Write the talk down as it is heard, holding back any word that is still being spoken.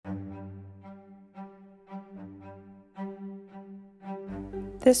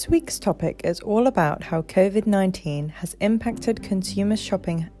This week's topic is all about how Covid-19 has impacted consumer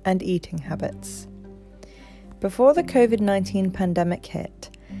shopping and eating habits. Before the Covid-19 pandemic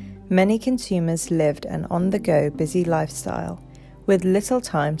hit, many consumers lived an on-the-go busy lifestyle with little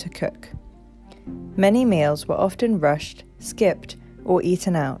time to cook. Many meals were often rushed, skipped, or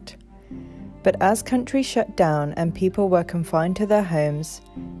eaten out. But as countries shut down and people were confined to their homes,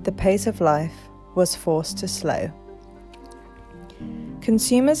 the pace of life was forced to slow.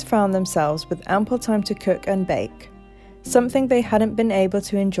 Consumers found themselves with ample time to cook and bake, something they hadn't been able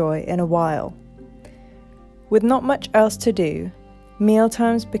to enjoy in a while. With not much else to do,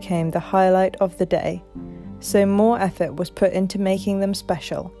 mealtimes became the highlight of the day, so more effort was put into making them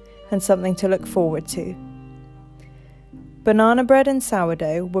special and something to look forward to. Banana bread and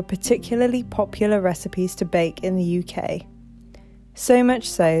sourdough were particularly popular recipes to bake in the UK, so much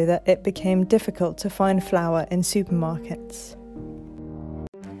so that it became difficult to find flour in supermarkets.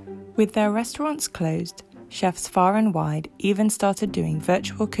 With their restaurants closed, chefs far and wide even started doing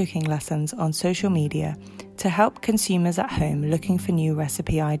virtual cooking lessons on social media to help consumers at home looking for new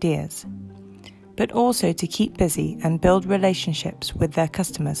recipe ideas, but also to keep busy and build relationships with their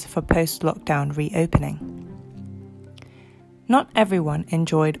customers for post-lockdown reopening. Not everyone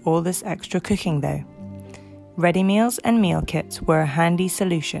enjoyed all this extra cooking though. Ready meals and meal kits were a handy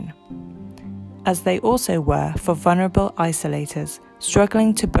solution, as they also were for vulnerable isolators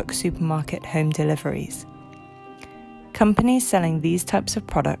struggling to book supermarket home deliveries. Companies selling these types of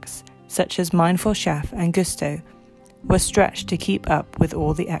products, such as Mindful Chef and Gusto, were stretched to keep up with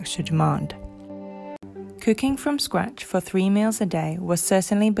all the extra demand. Cooking from scratch for 3 meals a day was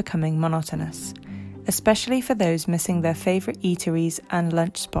certainly becoming monotonous, especially for those missing their favourite eateries and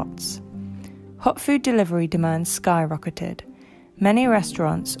lunch spots. Hot food delivery demand skyrocketed. Many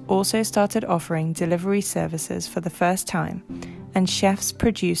restaurants also started offering delivery services for the first time, and chefs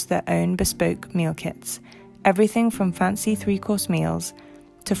produced their own bespoke meal kits, everything from fancy 3-course meals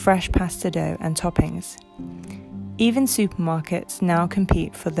to fresh pasta dough and toppings. Even supermarkets now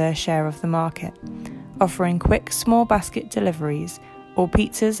compete for their share of the market, offering quick small basket deliveries or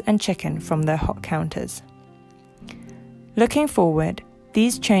pizzas and chicken from their hot counters. Looking forward,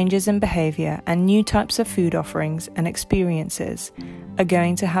 these changes in behaviour and new types of food offerings and experiences are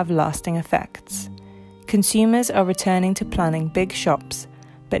going to have lasting effects. Consumers are returning to planning big shops,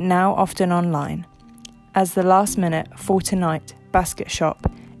 but now often online, as the last-minute, for-tonight basket shop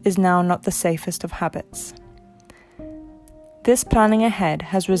is now not the safest of habits. This planning ahead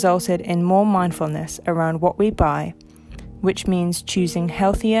has resulted in more mindfulness around what we buy, which means choosing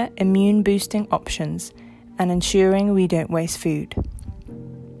healthier, immune-boosting options and ensuring we don't waste food.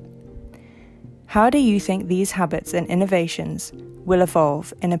 How do you think these habits and innovations will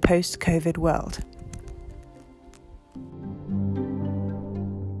evolve in a post-COVID world?